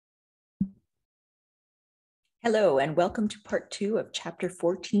Hello, and welcome to part 2 of chapter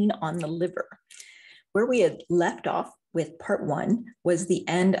 14 on the liver. Where we had left off with part 1 was the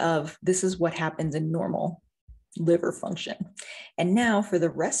end of this is what happens in normal liver function. And now for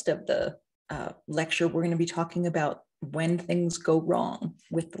the rest of the lecture, we're going to be talking about when things go wrong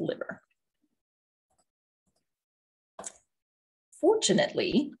with the liver.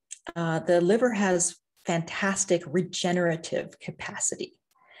 Fortunately, the liver has fantastic regenerative capacity.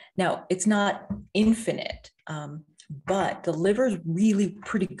 Now, it's not infinite, but the liver is really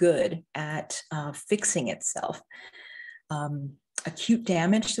pretty good at fixing itself. Acute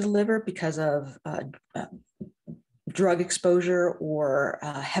damage to the liver because of drug exposure or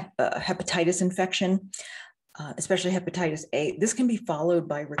hepatitis infection, especially hepatitis A, this can be followed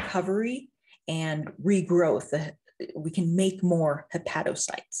by recovery and regrowth. We can make more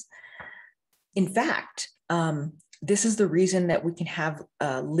hepatocytes. In fact, this is the reason that we can have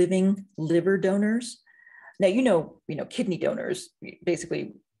living liver donors. Now, you know, kidney donors,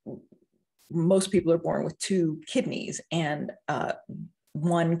 basically, most people are born with 2 kidneys, and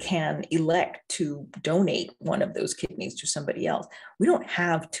one can elect to donate one of those kidneys to somebody else. We don't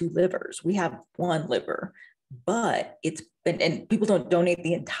have 2 livers. We have 1 liver, but and people don't donate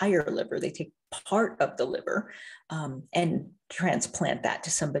the entire liver. They take part of the liver and transplant that to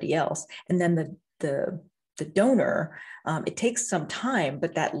somebody else. And then the donor, it takes some time,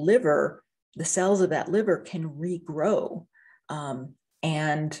 but that liver, the cells of that liver can regrow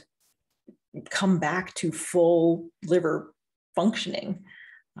and come back to full liver functioning.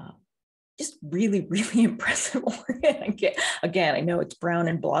 Just really, really impressive. Again, I know it's brown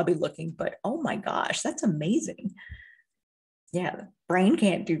and blobby looking, but oh my gosh, that's amazing. Yeah, the brain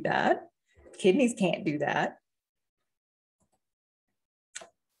can't do that. Kidneys can't do that.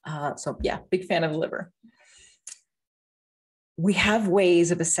 So yeah, big fan of the liver. We have ways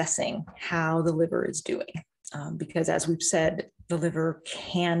of assessing how the liver is doing because, as we've said, the liver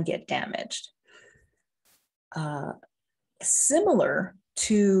can get damaged. Similar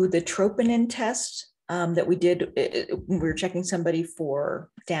to the troponin test that we did when we were checking somebody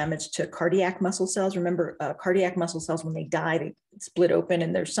for damage to cardiac muscle cells. Remember, cardiac muscle cells, when they die, they split open,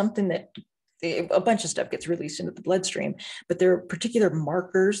 and there's something that a bunch of stuff gets released into the bloodstream, but there are particular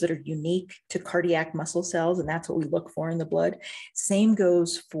markers that are unique to cardiac muscle cells, and that's what we look for in the blood. Same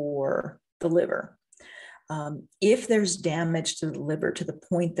goes for the liver. If there's damage to the liver to the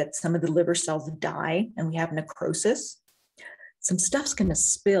point that some of the liver cells die and we have necrosis, some stuff's going to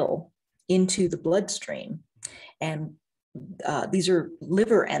spill into the bloodstream, and these are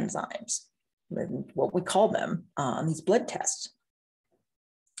liver enzymes, what we call them on these blood tests.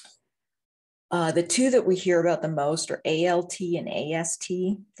 The 2 that we hear about the most are ALT and AST.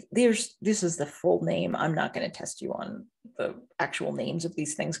 This is the full name. I'm not going to test you on the actual names of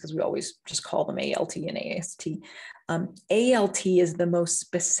these things because we always just call them ALT and AST. ALT is the most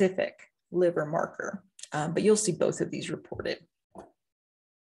specific liver marker, but you'll see both of these reported.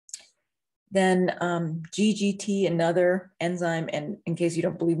 Then GGT, another enzyme, and in case you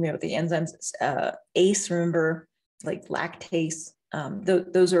don't believe me about the enzymes, ACE, remember, like lactase.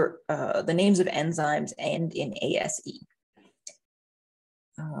 Those are the names of enzymes end in ASE.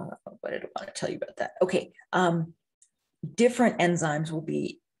 What did I want to tell you about that? Okay, different enzymes will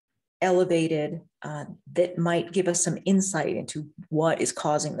be elevated that might give us some insight into what is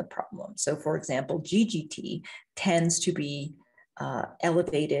causing the problem. So for example, GGT tends to be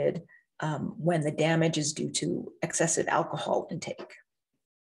elevated when the damage is due to excessive alcohol intake.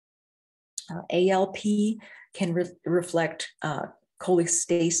 ALP can reflect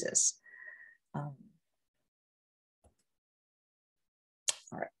cholestasis. All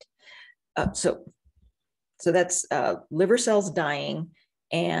right. So that's liver cells dying,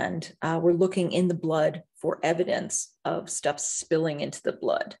 and we're looking in the blood for evidence of stuff spilling into the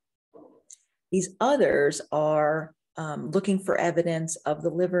blood. These others are looking for evidence of the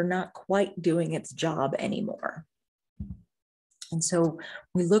liver not quite doing its job anymore. And so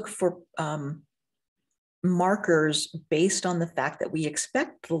we look for markers based on the fact that we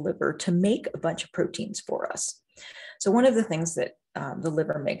expect the liver to make a bunch of proteins for us. So one of the things that the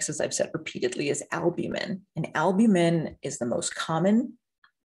liver makes, as I've said repeatedly, is albumin. And albumin is the most common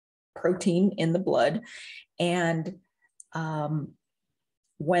protein in the blood. And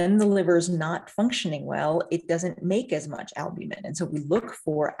when the liver is not functioning well, it doesn't make as much albumin. And so we look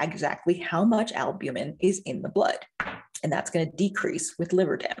for exactly how much albumin is in the blood. And that's going to decrease with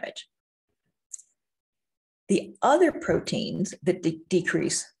liver damage. The other proteins that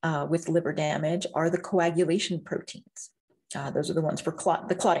decrease with liver damage are the coagulation proteins. Those are the ones for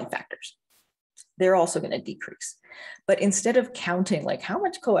the clotting factors. they're also going to decrease. But instead of counting like how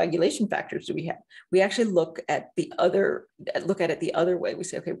much coagulation factors do we have, we actually look at it the other way. We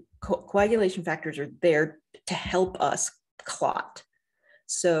say, okay, coagulation factors are there to help us clot.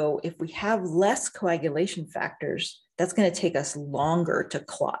 So if we have less coagulation factors, that's going to take us longer to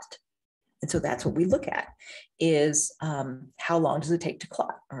clot. And so that's what we look at is how long does it take to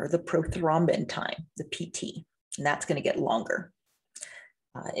clot, or the prothrombin time, the PT, and that's going to get longer.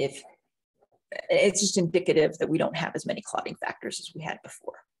 If it's just indicative that we don't have as many clotting factors as we had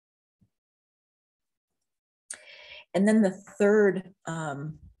before. And then the third,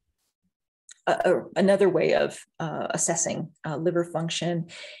 another way of assessing liver function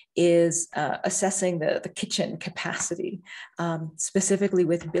is assessing the kitchen capacity, specifically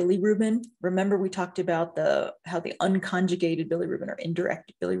with bilirubin. Remember, we talked about how the unconjugated bilirubin or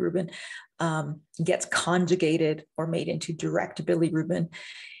indirect bilirubin gets conjugated or made into direct bilirubin.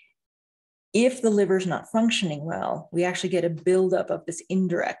 If the liver is not functioning well, we actually get a buildup of this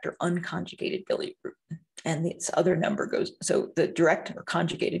indirect or unconjugated bilirubin. And this other number goes, so the direct or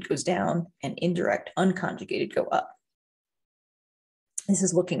conjugated goes down and indirect unconjugated go up. This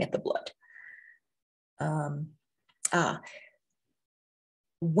is looking at the blood.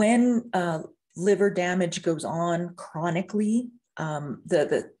 When liver damage goes on chronically,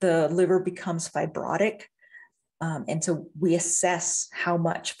 the liver becomes fibrotic. And so we assess how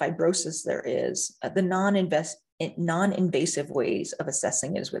much fibrosis there is. The non-invasive ways of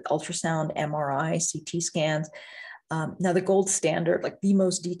assessing is with ultrasound, MRI, CT scans. Now the gold standard, like the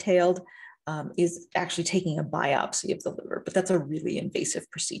most detailed, is actually taking a biopsy of the liver, but that's a really invasive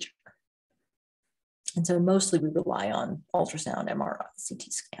procedure. And so mostly we rely on ultrasound, MRI,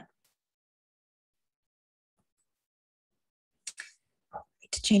 CT scan.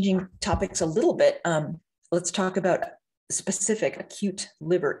 Changing topics a little bit, let's talk about specific acute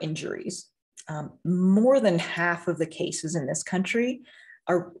liver injuries. More than half of the cases in this country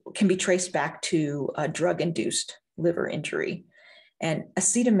can be traced back to a drug-induced liver injury. And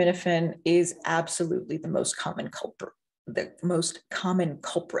acetaminophen is absolutely the most common culprit.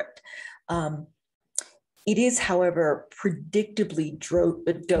 It is, however, predictably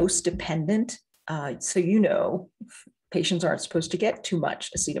dose dependent. So you know, patients aren't supposed to get too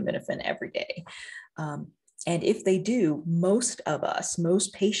much acetaminophen every day. And if they do, most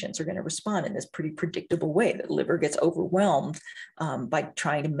patients are going to respond in this pretty predictable way. The liver gets overwhelmed by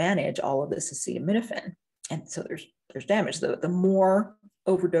trying to manage all of this acetaminophen. And so there's damage. The more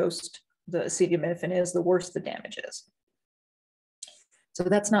overdosed the acetaminophen is, the worse the damage is. So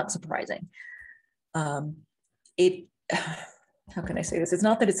that's not surprising. How can I say this? It's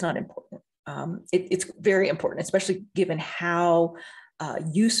not that it's not important. It's very important, especially given how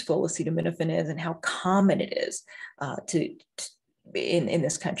useful acetaminophen is and how common it is in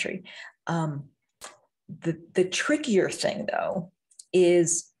this country. The trickier thing, though,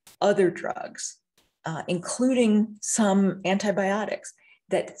 is other drugs, including some antibiotics,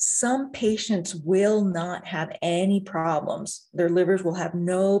 that some patients will not have any problems. Their livers will have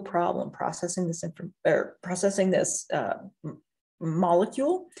no problem processing this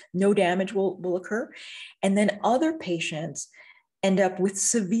molecule. No damage will occur. And then other patients end up with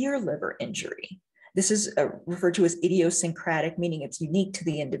severe liver injury. This is referred to as idiosyncratic, meaning it's unique to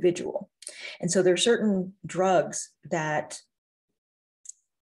the individual. And so there are certain drugs that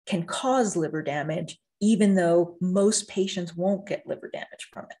can cause liver damage, even though most patients won't get liver damage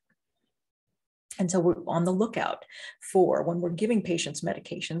from it. And so we're on the lookout for, when we're giving patients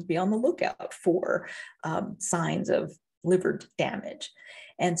medications, be on the lookout for signs of liver damage.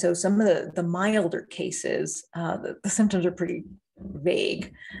 And so some of the milder cases, the symptoms are pretty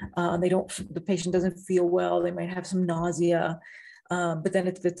vague. The patient doesn't feel well. They might have some nausea, but then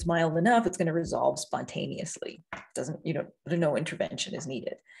if it's mild enough, it's going to resolve spontaneously. No intervention is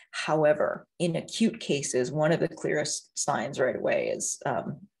needed. However, in acute cases, one of the clearest signs right away is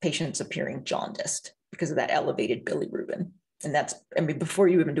patients appearing jaundiced because of that elevated bilirubin. And before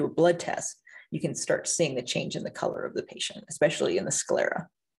you even do a blood test, you can start seeing the change in the color of the patient, especially in the sclera.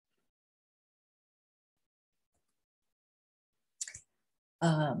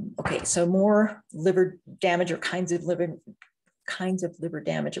 Okay, so more liver damage or kinds of liver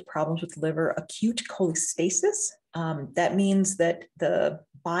damage or problems with liver. Acute cholestasis. That means that the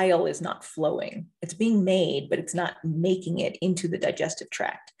bile is not flowing. It's being made, but it's not making it into the digestive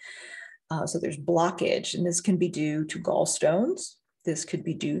tract. So there's blockage, and this can be due to gallstones. This could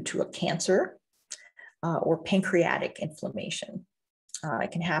be due to a cancer or pancreatic inflammation.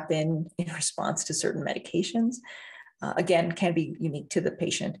 It can happen in response to certain medications. Again, can be unique to the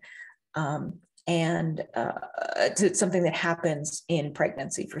patient, and to something that happens in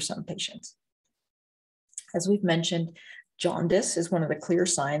pregnancy for some patients. As we've mentioned, jaundice is one of the clear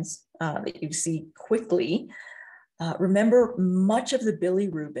signs that you see quickly. Remember, much of the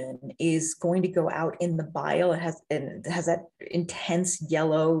bilirubin is going to go out in the bile. It has that intense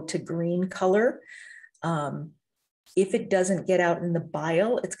yellow to green color. If it doesn't get out in the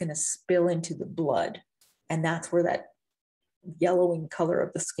bile, it's going to spill into the blood. And that's where that yellowing color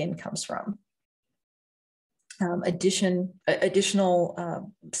of the skin comes from. Additional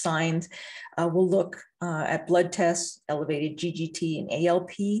signs, we'll look at blood tests, elevated GGT and ALP.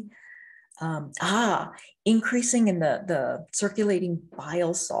 Increasing in the circulating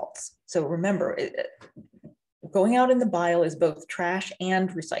bile salts. So remember, going out in the bile is both trash and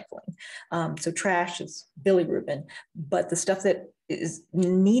recycling. So trash is bilirubin, but the stuff that is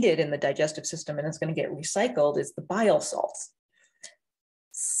needed in the digestive system and is going to get recycled is the bile salts.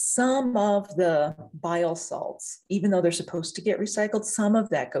 Some of the bile salts, even though they're supposed to get recycled, some of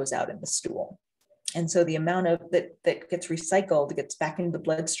that goes out in the stool. And so the amount of that gets recycled, gets back into the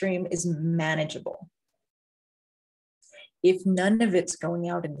bloodstream is manageable. If none of it's going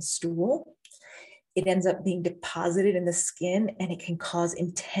out in the stool, it ends up being deposited in the skin and it can cause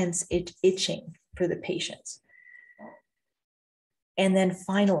intense itching for the patients. And then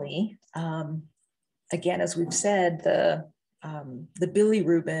finally, again, as we've said, the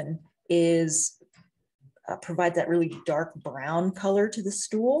bilirubin provides that really dark brown color to the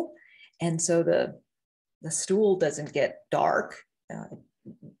stool. And so the stool doesn't get dark,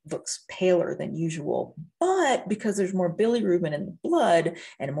 looks paler than usual, but because there's more bilirubin in the blood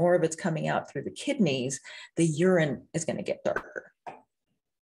and more of it's coming out through the kidneys, the urine is going to get darker.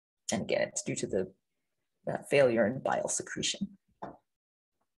 And again, it's due to the failure in bile secretion.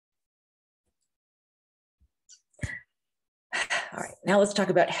 All right, now let's talk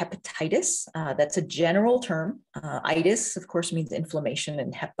about hepatitis. That's a general term. Itis, of course, means inflammation,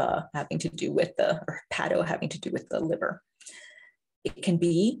 and hepa having to do with or hepato having to do with the liver. It can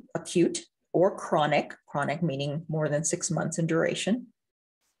be acute or chronic meaning more than 6 months in duration.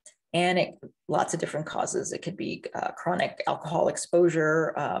 And lots of different causes. It could be chronic alcohol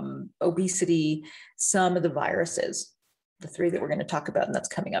exposure, obesity, some of the viruses, the 3 that we're going to talk about, and that's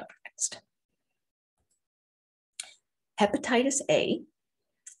coming up next. Hepatitis A,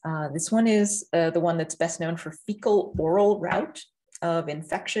 this one is the one that's best known for fecal oral route of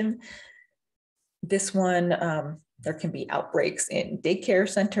infection. This one, there can be outbreaks in daycare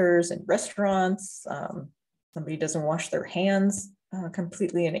centers and restaurants. Somebody doesn't wash their hands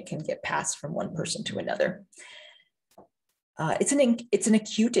completely and it can get passed from one person to another. It's an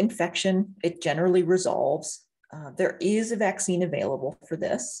acute infection. It generally resolves. There is a vaccine available for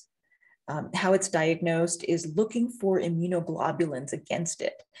this. How it's diagnosed is looking for immunoglobulins against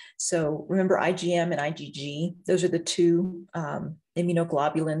it. So remember IgM and IgG, those are the 2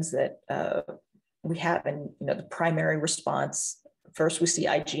 immunoglobulins that we have in the primary response. First we see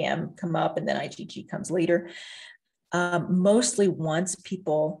IgM come up and then IgG comes later. Mostly once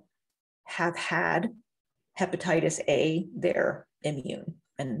people have had hepatitis A, they're immune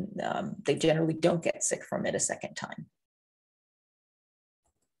and they generally don't get sick from it a second time.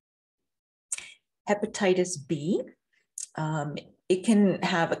 Hepatitis B, it can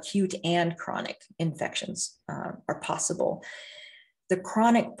have acute and chronic infections are possible. The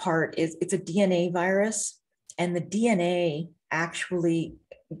chronic part is it's a DNA virus, and the DNA actually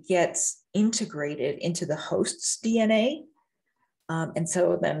gets integrated into the host's DNA. And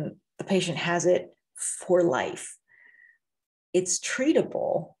so then the patient has it for life. It's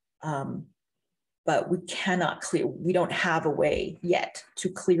treatable, but we don't have a way yet to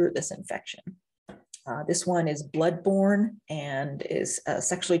clear this infection. This one is bloodborne and is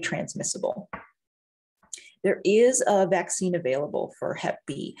sexually transmissible. There is a vaccine available for Hep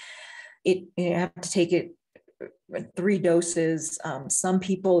B. You have to take it 3 doses. Some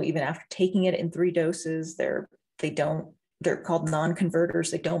people, even after taking it in 3 doses, they're called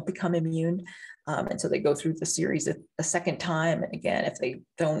non-converters. They don't become immune. And so they go through the series a second time. And again, if they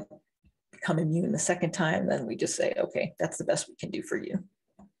don't become immune the second time, then we just say, okay, that's the best we can do for you.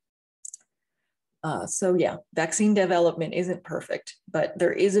 So yeah, vaccine development isn't perfect, but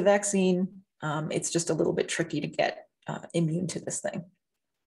there is a vaccine. It's just a little bit tricky to get immune to this thing.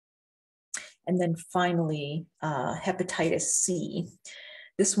 And then finally, hepatitis C.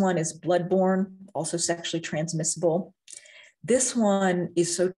 This one is bloodborne, also sexually transmissible. This one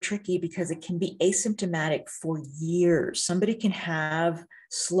is so tricky because it can be asymptomatic for years. Somebody can have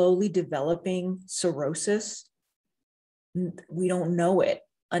slowly developing cirrhosis. We don't know it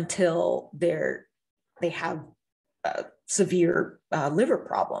until they have severe liver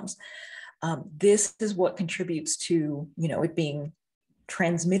problems. This is what contributes to it being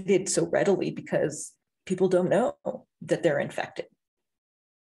transmitted so readily, because people don't know that they're infected.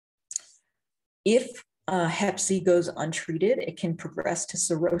 If Hep C goes untreated, it can progress to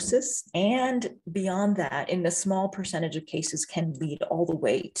cirrhosis, and beyond that, in a small percentage of cases, can lead all the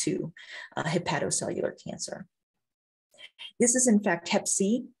way to hepatocellular cancer. This is, in fact, Hep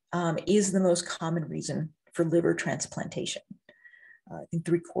C is the most common reason for liver transplantation. I think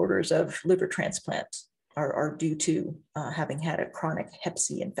 3/4 of liver transplants are due to having had a chronic Hep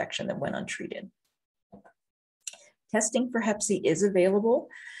C infection that went untreated. Testing for Hep C is available.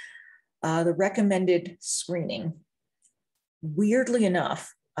 The recommended screening, weirdly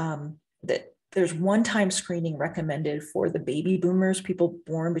enough, that there's one-time screening recommended for the baby boomers, people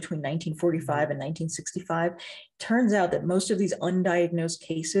born between 1945 and 1965. Turns out that most of these undiagnosed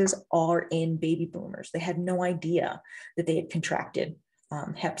cases are in baby boomers. They had no idea that they had contracted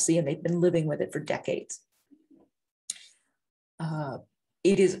Hep C, and they've been living with it for decades.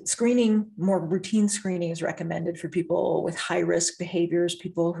 It is screening, more routine screening is recommended for people with high risk behaviors,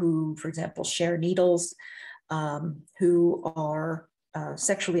 people who, for example, share needles, who are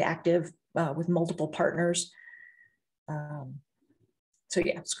sexually active with multiple partners. So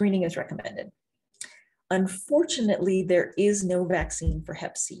yeah, screening is recommended. Unfortunately, there is no vaccine for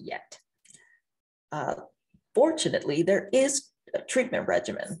Hep C yet. Fortunately, there is a treatment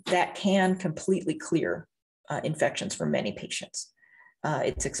regimen that can completely clear infections for many patients.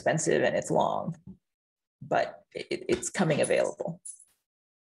 It's expensive and it's long, but it's coming available.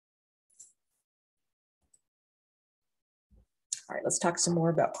 All right, let's talk some more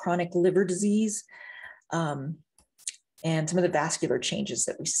about chronic liver disease and some of the vascular changes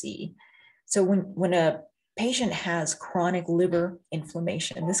that we see. So when a patient has chronic liver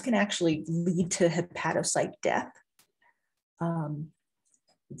inflammation, this can actually lead to hepatocyte death.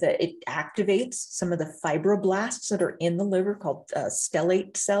 That it activates some of the fibroblasts that are in the liver called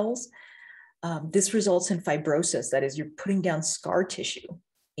stellate cells. This results in fibrosis. That is, you're putting down scar tissue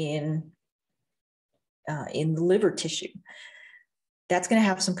in the liver tissue. That's going to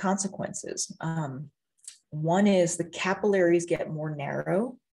have some consequences. One is the capillaries get more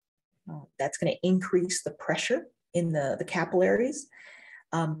narrow. That's going to increase the pressure in the capillaries.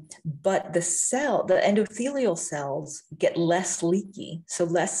 But the endothelial cells get less leaky, so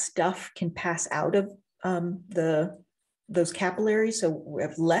less stuff can pass out of those capillaries. So we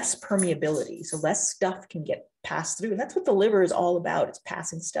have less permeability, so less stuff can get passed through. And that's what the liver is all about. It's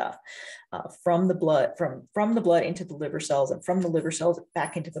passing stuff from the blood, from the blood into the liver cells, and from the liver cells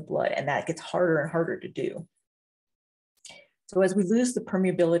back into the blood. And that gets harder and harder to do. So as we lose the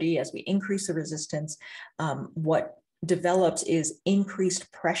permeability, as we increase the resistance, what develops is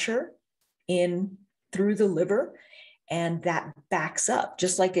increased pressure through the liver, and that backs up,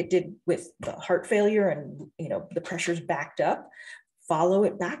 just like it did with the heart failure, and the pressure's backed up. Follow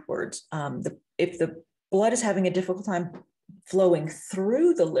it backwards. If the blood is having a difficult time flowing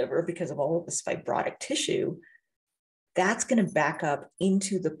through the liver because of all of this fibrotic tissue, that's going to back up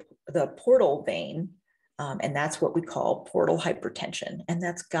into the portal vein, and that's what we call portal hypertension, and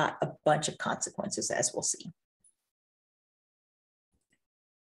that's got a bunch of consequences, as we'll see.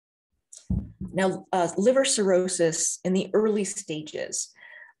 Now, liver cirrhosis in the early stages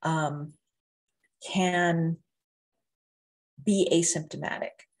can be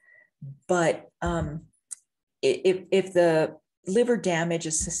asymptomatic, but if the liver damage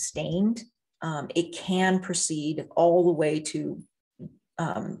is sustained, it can proceed all the way to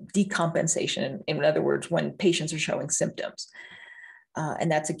decompensation. In other words, when patients are showing symptoms.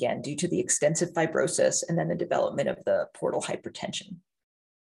 And that's, again, due to the extensive fibrosis and then the development of the portal hypertension.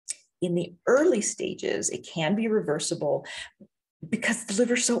 In the early stages, it can be reversible because the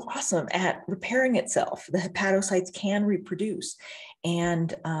liver is so awesome at repairing itself. The hepatocytes can reproduce.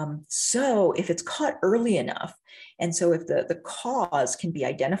 And so if it's caught early enough, and so if the cause can be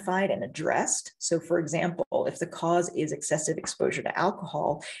identified and addressed, so for example, if the cause is excessive exposure to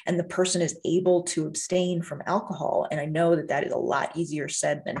alcohol and the person is able to abstain from alcohol, and I know that that is a lot easier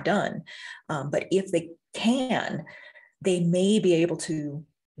said than done, but if they can, they may be able to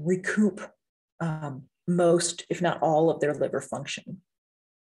recoup most, if not all, of their liver function.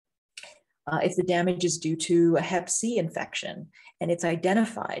 If the damage is due to a Hep C infection and it's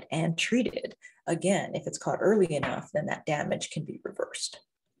identified and treated, again, if it's caught early enough, then that damage can be reversed.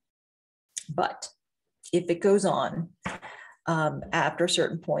 But if it goes on, after a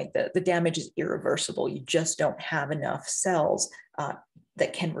certain point, the damage is irreversible. You just don't have enough cells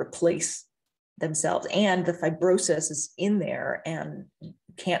that can replace themselves, and the fibrosis is in there and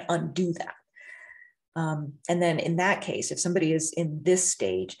can't undo that. And then in that case, if somebody is in this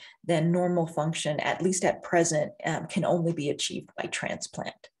stage, then normal function, at least at present, can only be achieved by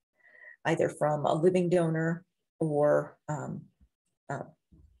transplant. either from a living donor or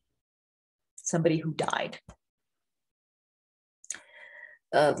somebody who died.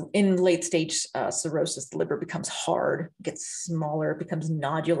 In late stage cirrhosis, the liver becomes hard, gets smaller, becomes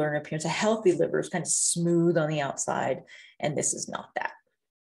nodular in appearance. A healthy liver is kind of smooth on the outside, and this is not that.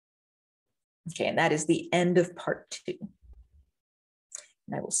 Okay, and that is the end of part 2.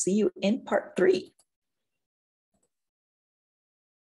 And I will see you in part 3.